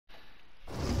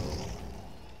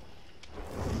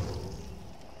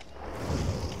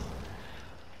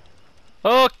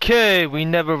Okay, we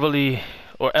never really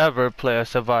or ever play a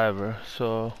survivor,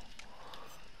 so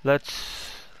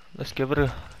let's give it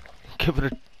a give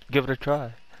it a give it a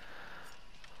try.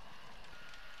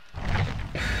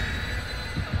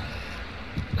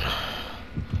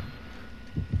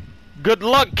 Good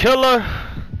luck, killer.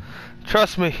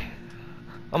 Trust me,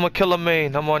 I'm a killer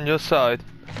main. I'm on your side,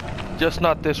 just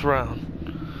not this round.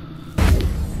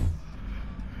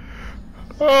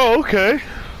 Oh, okay.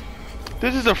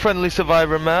 This is a friendly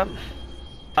survivor map.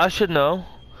 I should know.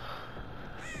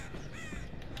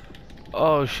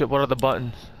 Oh shit, what are the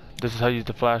buttons? This is how you use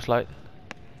the flashlight.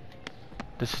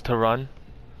 This is to run.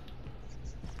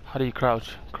 How do you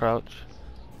crouch? Crouch.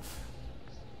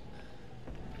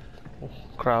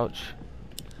 Crouch.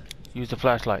 Use the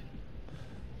flashlight.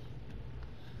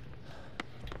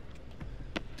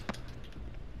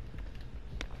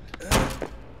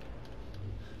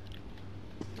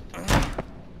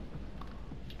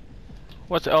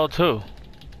 What's L2?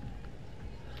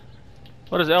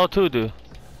 What does L2 do?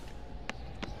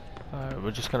 Alright,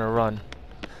 we're just gonna run.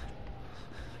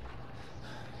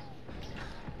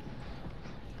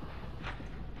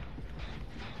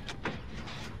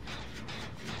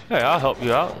 Hey, I'll help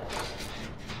you out.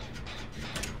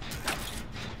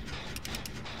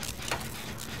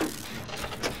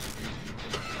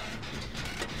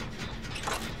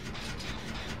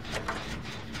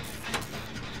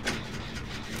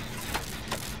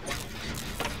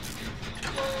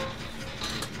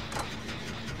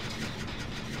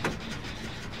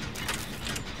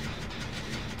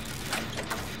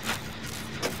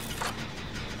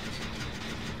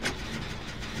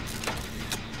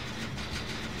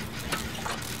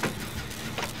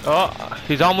 Oh,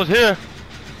 he's almost here.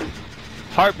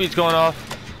 Heartbeat's going off.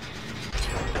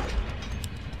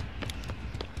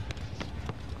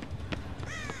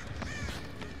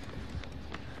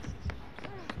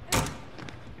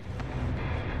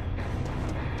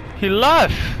 He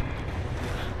left.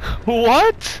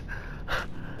 What?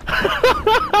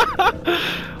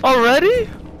 Already?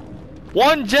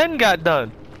 One gen got done.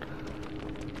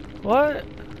 What?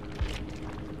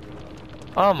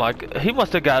 Oh my god, he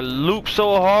must have got looped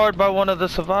so hard by one of the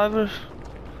survivors.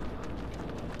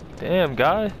 Damn,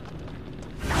 guy.